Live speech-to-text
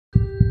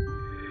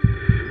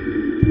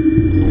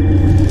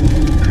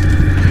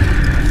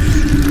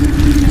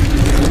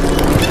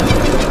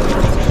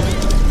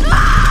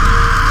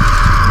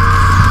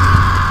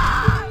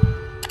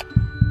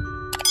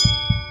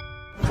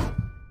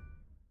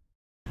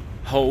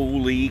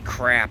Holy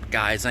crap,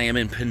 guys. I am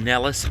in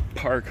Pinellas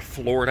Park,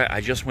 Florida.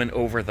 I just went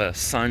over the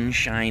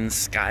Sunshine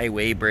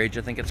Skyway Bridge,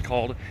 I think it's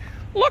called.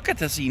 Look at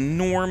this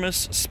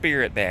enormous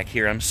spirit back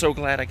here. I'm so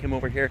glad I came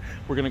over here.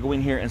 We're gonna go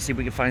in here and see if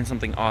we can find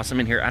something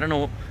awesome in here. I don't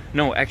know.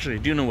 No, actually, I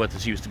do know what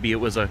this used to be. It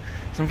was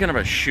some kind of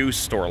a shoe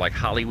store, like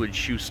Hollywood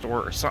shoe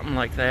store or something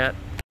like that.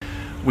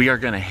 We are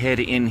gonna head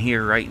in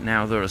here right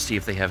now, though, to see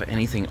if they have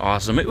anything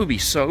awesome. It would be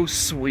so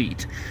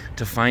sweet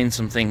to find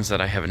some things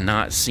that I have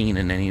not seen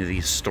in any of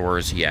these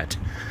stores yet.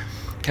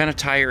 Kind of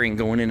tiring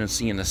going in and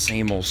seeing the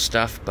same old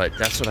stuff, but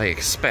that's what I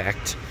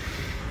expect.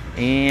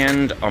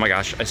 And, oh my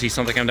gosh, I see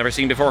something I've never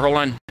seen before. Hold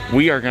on.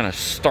 We are gonna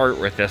start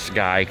with this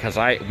guy, because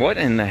what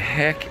in the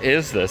heck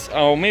is this?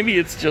 Oh, maybe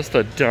it's just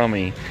a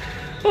dummy.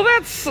 Well,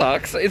 that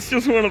sucks. It's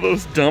just one of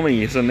those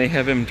dummies, and they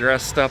have him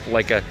dressed up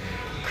like a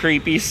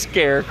creepy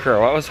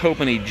scarecrow. I was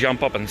hoping he'd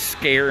jump up and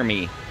scare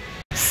me.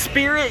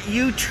 Spirit,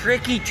 you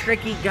tricky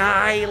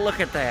guy.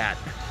 Look at that.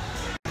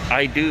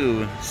 I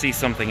do see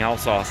something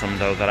else awesome,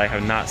 though, that I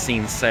have not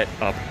seen set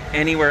up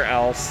anywhere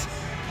else.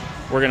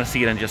 We're gonna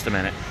see it in just a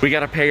minute. We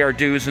gotta pay our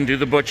dues and do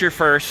the butcher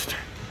first.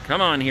 Come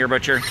on here,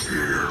 butcher.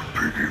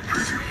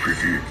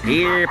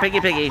 Here, piggy.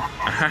 Here, piggy.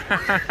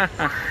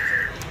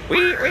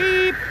 Weep,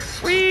 weep,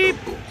 weep.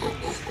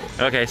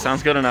 Okay,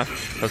 sounds good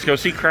enough. Let's go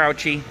see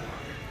Crouchy.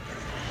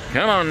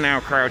 Come on now,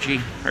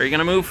 Crouchy. Are you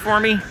gonna move for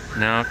me?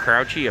 No,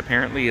 Crouchy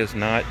apparently is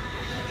not.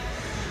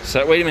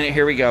 So, wait a minute,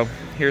 here we go.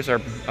 Here's our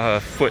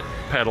foot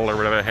pedal, or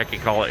whatever the heck you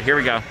call it. Here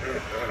we go.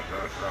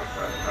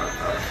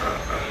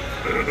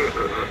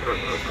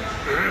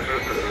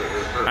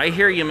 I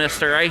hear you,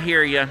 mister, I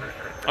hear you.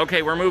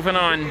 Okay, we're moving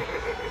on.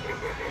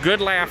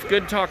 Good laugh,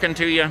 good talking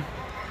to you.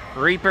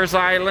 Reaper's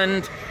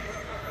Island.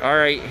 All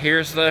right,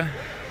 here's the,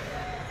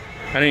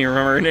 I don't even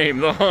remember her name,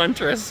 the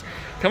Hauntress.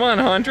 Come on,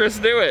 Hauntress,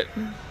 do it.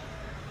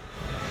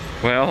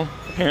 Well,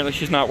 apparently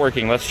she's not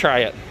working. Let's try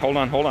it. Hold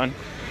on.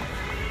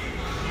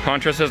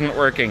 Hauntress isn't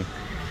working.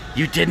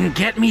 You didn't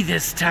get me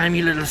this time,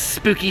 you little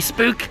spooky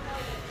spook.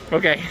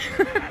 Okay.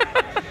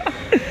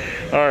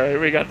 All right,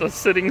 we got the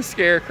sitting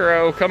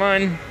scarecrow. Come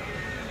on.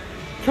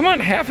 Come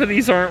on, half of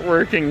these aren't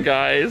working,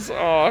 guys.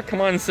 Oh,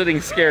 come on, sitting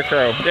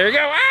scarecrow. There you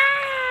go.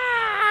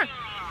 Ah!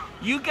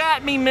 You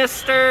got me,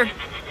 mister.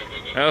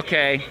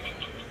 Okay,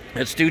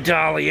 let's do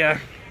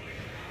Dahlia.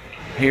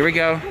 Here we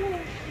go.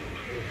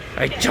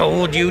 I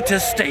told you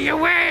to stay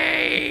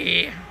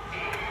away!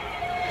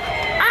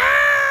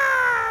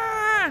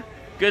 Ah!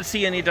 Good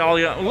seeing you,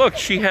 Dahlia. Look,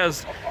 she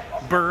has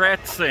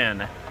barrettes in,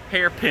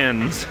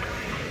 hairpins.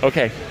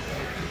 Okay,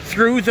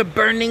 through the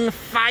burning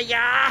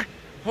fire.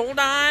 Hold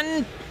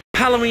on.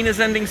 Halloween is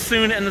ending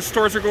soon and the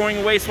stores are going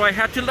away, so I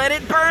have to let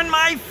it burn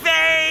my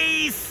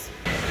face!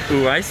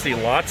 Ooh, I see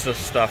lots of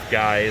stuff,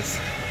 guys.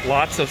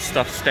 Lots of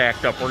stuff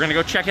stacked up. We're gonna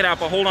go check it out,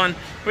 but hold on.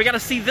 We gotta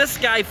see this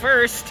guy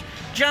first.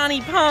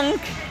 Johnny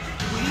Punk.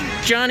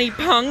 Johnny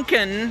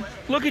Punkin.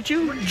 Look at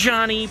you,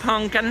 Johnny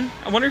Punkin.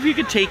 I wonder if you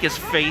could take his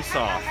face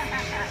off.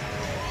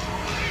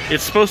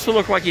 It's supposed to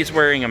look like he's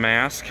wearing a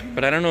mask,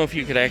 but I don't know if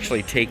you could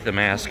actually take the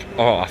mask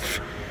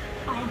off.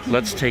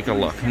 Let's take a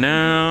look.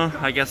 No,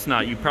 I guess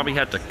not. You probably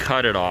have to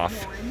cut it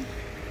off.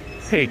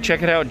 Hey,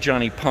 check it out,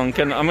 Johnny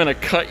Punkin. I'm gonna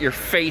cut your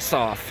face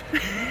off.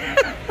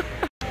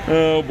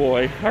 Oh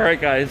boy. All right,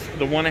 guys.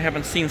 The one I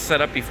haven't seen set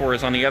up before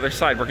is on the other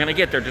side. We're gonna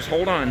get there. Just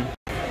hold on.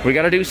 We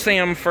gotta do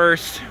Siem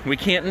first. We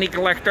can't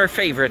neglect our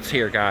favorites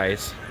here,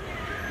 guys.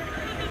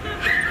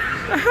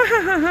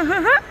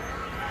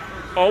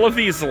 All of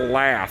these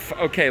laugh.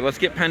 Okay, let's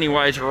get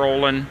Pennywise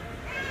rolling.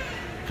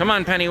 Come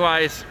on,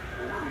 Pennywise.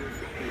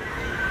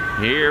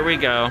 Here we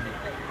go.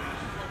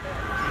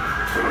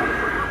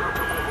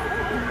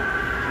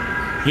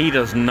 He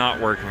does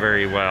not work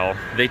very well.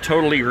 They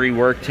totally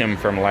reworked him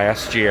from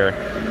last year.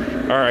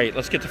 All right,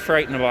 let's get the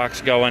Fright in the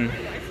Box going.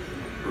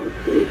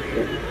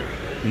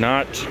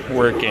 Not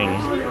working.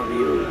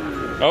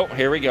 Oh,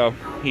 here we go.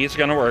 He's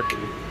gonna work.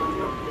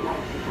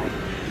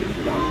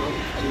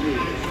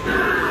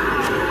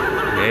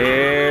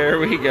 There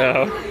we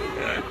go.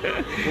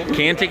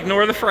 Can't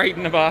ignore the Fright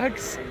in the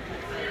Box.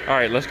 All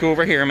right, let's go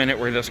over here a minute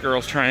where this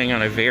girl's trying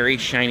on a very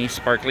shiny,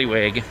 sparkly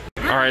wig.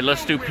 All right,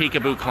 let's do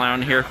Peekaboo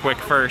Clown here quick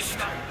first.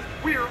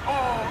 We're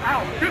all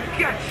out to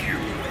get you.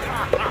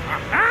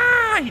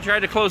 Ah, he tried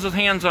to close his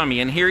hands on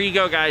me, and here you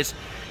go, guys.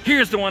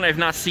 Here's the one I've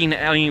not seen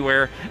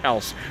anywhere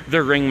else,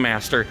 the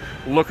Ringmaster.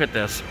 Look at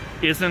this.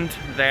 Isn't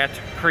that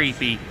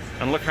creepy?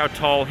 And look how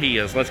tall he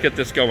is. Let's get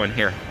this going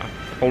here.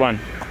 Hold on.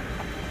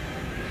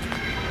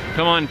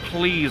 Come on,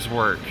 please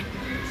work.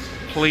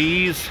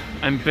 Please,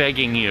 I'm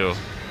begging you.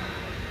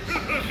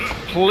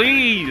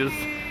 Please.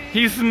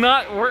 He's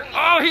not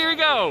oh, here we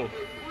go.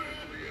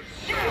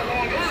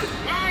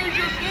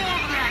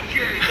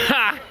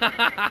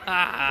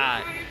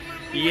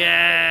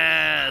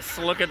 Yes,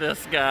 look at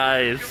this,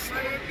 guys.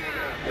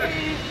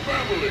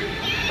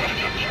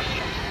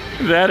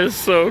 That is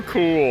so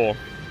cool.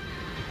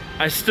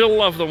 I still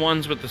love the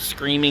ones with the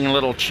screaming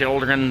little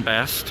children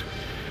best,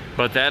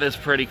 but that is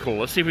pretty cool.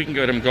 Let's see if we can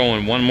get him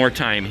going one more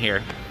time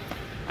here.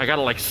 I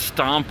gotta like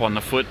stomp on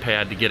the foot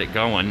pad to get it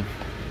going.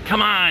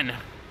 Come on.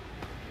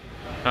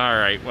 All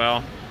right,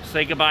 well,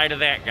 say goodbye to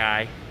that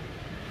guy.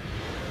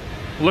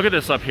 Look at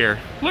this up here.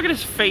 Look at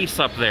his face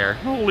up there.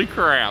 Holy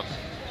crap.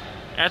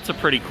 That's a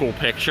pretty cool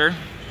picture.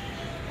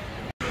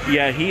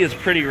 Yeah, he is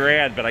pretty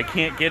rad, but I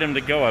can't get him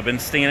to go. I've been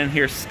standing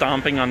here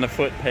stomping on the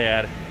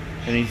footpad,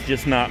 and he's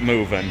just not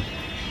moving.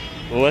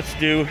 Well, let's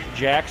do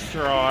Jack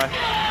Straw.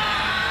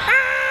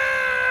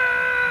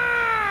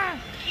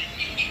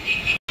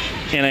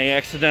 And I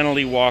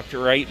accidentally walked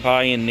right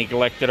by and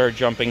neglected our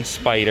jumping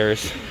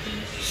spiders.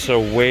 So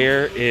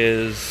where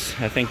is,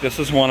 I think this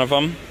is one of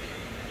them.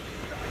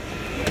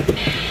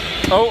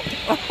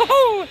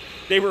 Oh,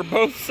 they were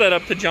both set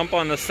up to jump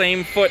on the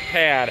same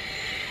footpad.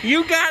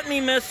 You got me,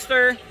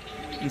 mister.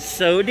 And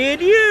so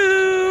did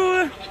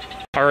you.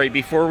 All right,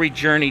 before we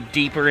journey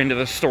deeper into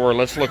the store,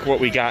 let's look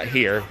what we got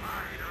here.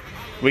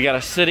 We got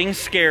a sitting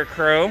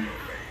scarecrow.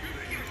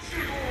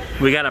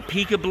 We got a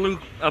peekaboo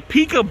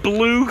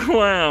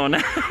clown.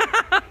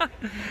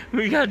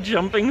 We got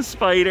jumping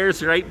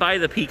spiders right by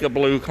the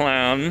peekaboo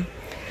clown.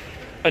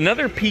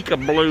 Another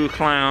peekaboo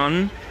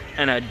clown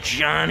and a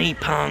Johnny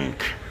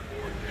Punk.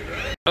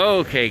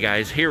 Okay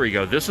guys, here we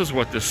go. This is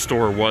what this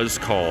store was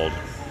called.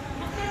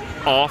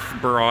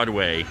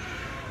 Off-Broadway.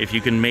 If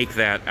you can make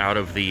that out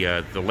of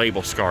the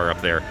label scar up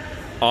there.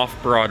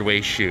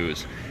 Off-Broadway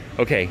shoes.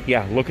 Okay,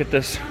 yeah, look at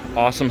this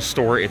awesome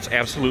store. It's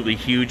absolutely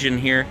huge in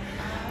here.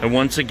 And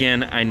once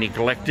again, I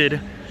neglected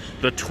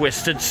the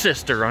Twisted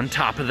Sister on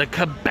top of the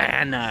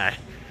cabana.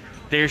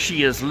 There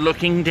she is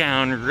looking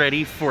down,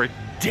 ready for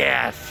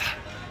death.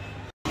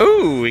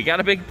 Ooh, we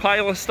got a big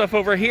pile of stuff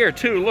over here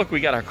too. Look,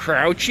 we got a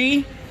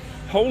Crouchy.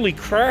 Holy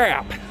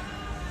crap.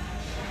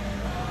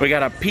 We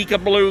got a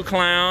peekaboo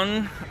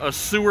clown, a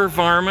sewer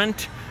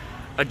varmint,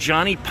 a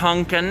Johnny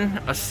Pumpkin,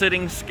 a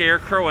sitting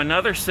scarecrow,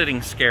 another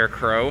sitting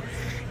scarecrow,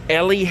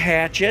 Ellie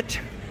Hatchet,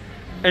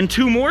 and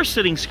 2 more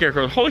sitting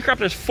scarecrows. Holy crap,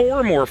 there's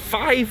 4 more,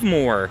 5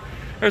 more.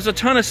 There's a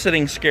ton of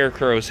sitting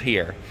scarecrows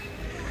here.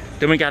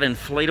 Then we got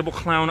inflatable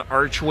clown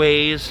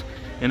archways,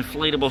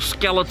 inflatable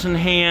skeleton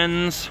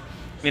hands,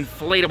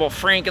 inflatable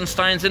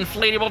Frankensteins,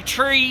 inflatable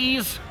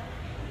trees.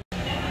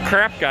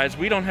 Crap, guys,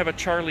 we don't have a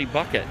Charlie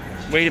Bucket.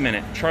 Wait a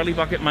minute, Charlie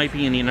Bucket might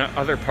be in the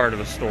other part of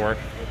the store,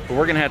 but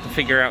we're gonna have to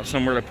figure out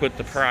somewhere to put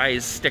the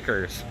prize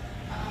stickers.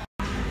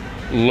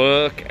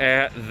 Look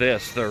at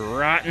this, the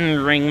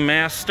Rotten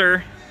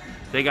Ringmaster.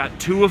 They got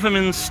 2 of them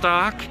in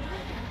stock.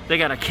 They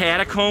got a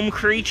catacomb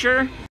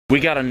creature. We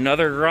got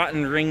another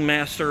Rotten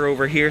Ringmaster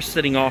over here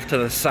sitting off to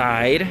the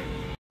side.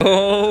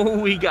 Oh,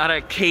 we got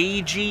a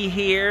KG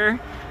here.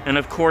 And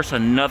of course,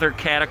 another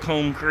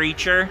catacomb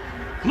creature.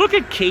 Look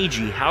at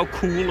KG, how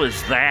cool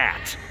is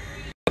that?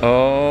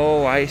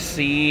 Oh, I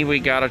see, we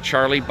got a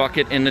Charlie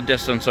Bucket in the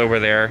distance over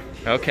there.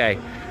 Okay,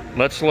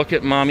 let's look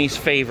at Mommy's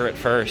favorite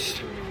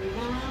first.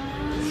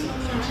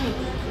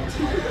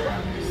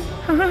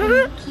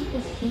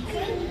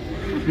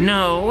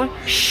 No,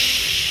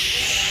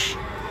 shh.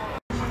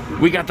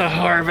 We got the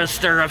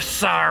Harvester of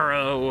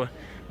Sorrow.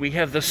 We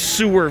have the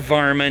Sewer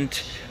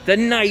Varmint, the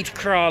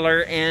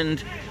Nightcrawler,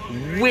 and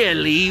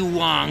Willy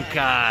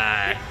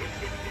Wonka.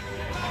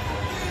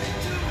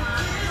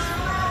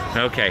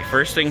 Okay,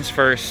 first things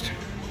first.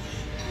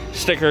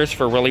 Stickers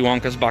for Willy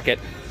Wonka's bucket.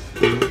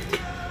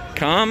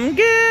 Come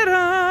get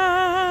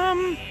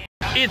 'em!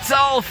 It's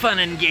all fun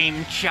and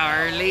game,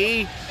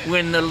 Charlie,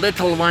 when the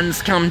little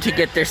ones come to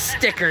get their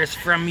stickers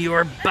from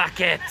your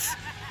bucket.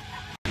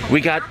 We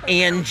got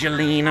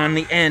Angeline on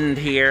the end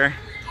here.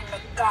 The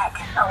dead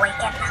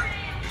awaken.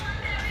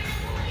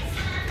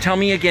 Tell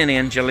me again,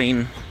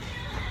 Angeline.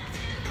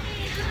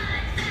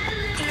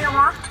 Do you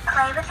want to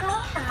play with me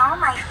and all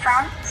my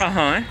friends?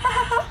 Uh-huh.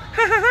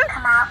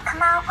 Come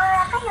out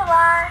wherever you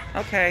are.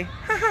 Okay.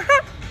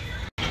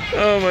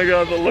 Oh my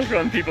god, the look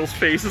on people's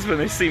faces when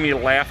they see me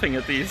laughing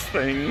at these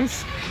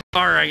things.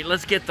 Alright,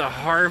 let's get the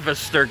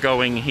Harvester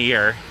going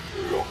here.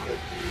 Look at me,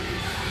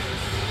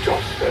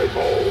 just as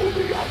all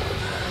the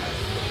others.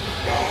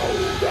 Now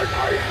that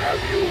I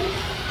have you,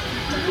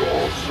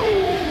 your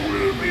soul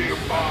will be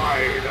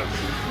mine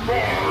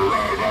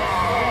forever.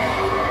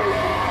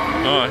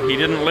 Oh, he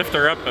didn't lift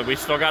her up, but we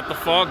still got the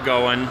fog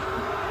going.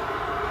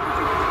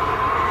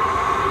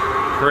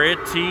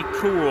 Pretty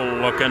cool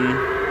looking.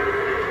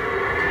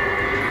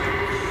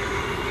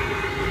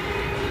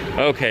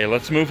 Okay,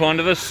 let's move on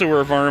to the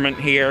Sewer Varmint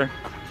here.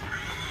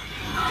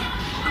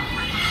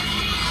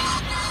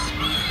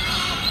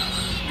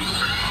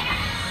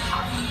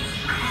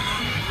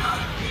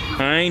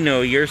 I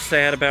know you're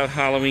sad about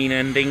Halloween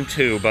ending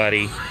too,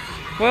 buddy.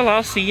 Well,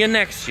 I'll see you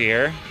next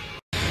year.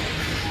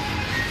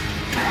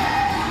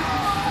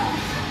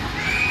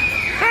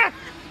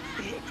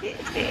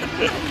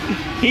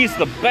 He's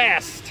the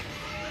best!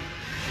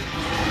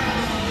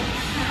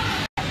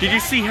 Did you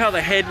see how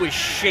the head was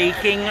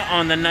shaking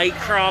on the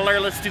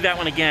Nightcrawler? Let's do that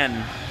one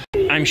again.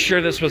 I'm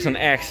sure this was an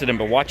accident,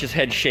 but watch his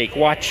head shake.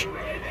 Watch.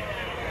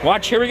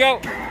 Watch, here we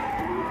go.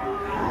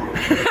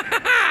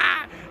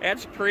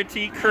 That's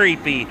pretty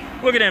creepy.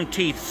 Look at them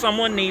teeth.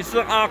 Someone needs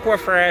the Aqua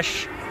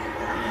Fresh.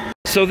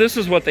 So this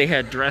is what they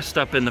had dressed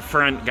up in the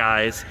front,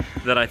 guys,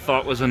 that I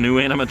thought was a new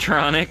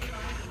animatronic.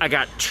 I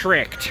got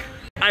tricked.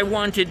 I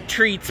wanted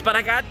treats, but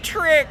I got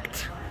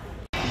tricked.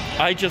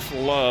 I just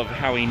love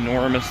how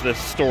enormous this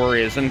store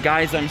is. And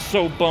guys, I'm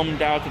so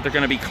bummed out that they're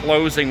gonna be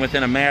closing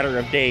within a matter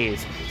of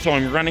days. So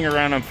I'm running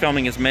around and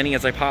filming as many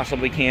as I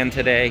possibly can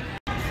today.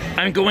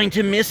 I'm going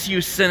to miss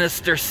you,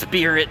 Sinister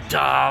Spirit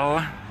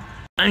Doll.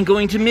 I'm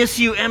going to miss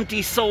you,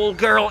 Empty Soul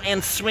Girl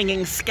and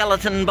Swinging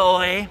Skeleton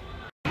Boy.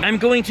 I'm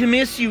going to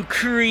miss you,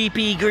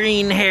 creepy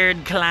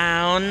green-haired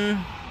clown.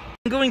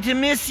 I'm going to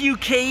miss you,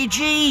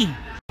 KG.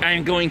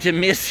 I'm going to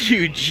miss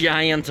you,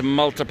 giant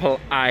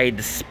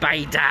multiple-eyed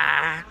spider.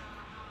 I'm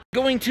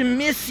going to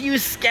miss you,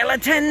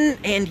 skeleton,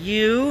 and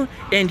you,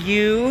 and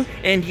you,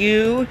 and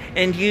you,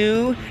 and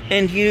you,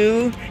 and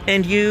you,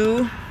 and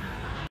you.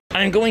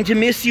 I'm going to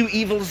miss you,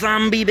 evil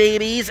zombie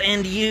babies,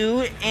 and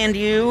you, and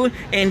you,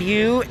 and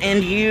you,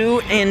 and you,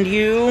 and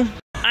you.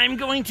 I'm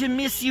going to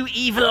miss you,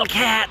 evil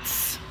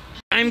cats.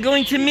 I'm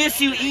going to miss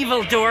you,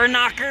 evil door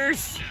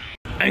knockers.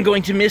 I'm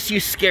going to miss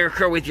you,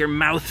 scarecrow with your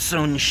mouth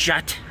sewn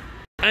shut.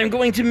 I'm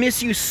going to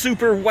miss you,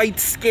 super white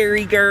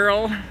scary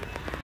girl.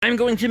 I'm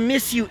going to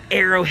miss you,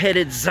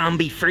 arrow-headed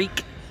zombie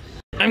freak.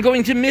 I'm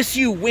going to miss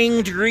you,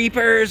 winged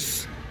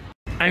reapers.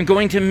 I'm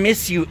going to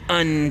miss you,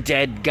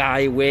 undead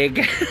guy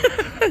wig.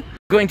 I'm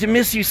going to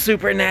miss you,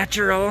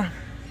 supernatural.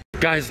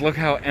 Guys, look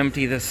how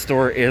empty this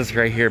store is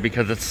right here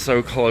because it's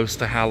so close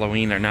to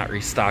Halloween. They're not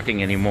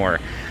restocking anymore.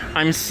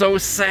 I'm so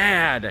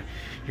sad.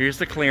 Here's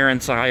the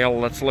clearance aisle.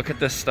 Let's look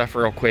at this stuff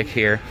real quick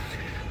here.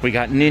 We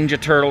got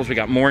Ninja Turtles. We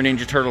got more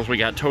Ninja Turtles. We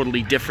got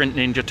totally different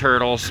Ninja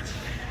Turtles.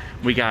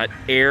 We got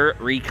Air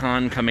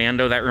Recon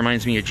Commando. That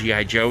reminds me of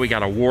G.I. Joe. We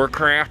got a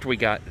Warcraft. We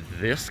got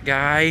this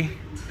guy.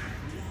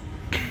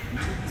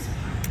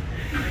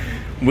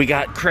 We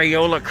got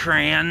Crayola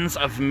crayons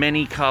of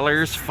many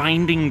colors.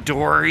 Finding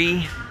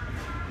Dory.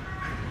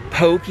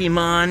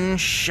 Pokemon,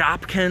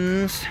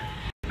 Shopkins.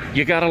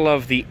 You gotta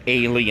love the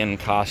alien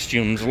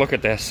costumes. Look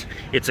at this.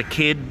 It's a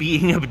kid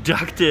being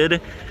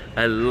abducted,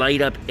 a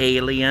light up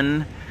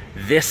alien,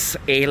 this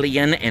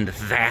alien, and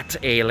that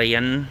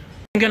alien.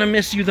 I'm gonna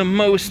miss you the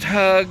most,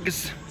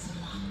 Hugs.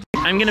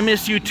 I'm gonna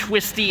miss you,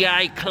 Twisty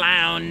Eye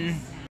Clown.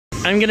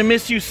 I'm gonna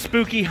miss you,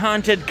 Spooky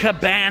Haunted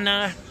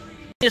Cabana.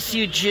 Miss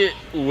you,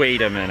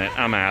 wait a minute,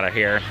 I'm out of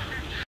here.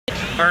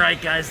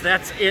 Alright guys,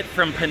 that's it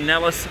from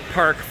Pinellas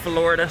Park,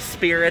 Florida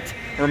Spirit.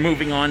 We're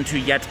moving on to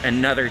yet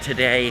another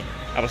today.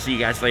 I will see you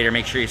guys later.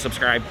 Make sure you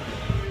subscribe.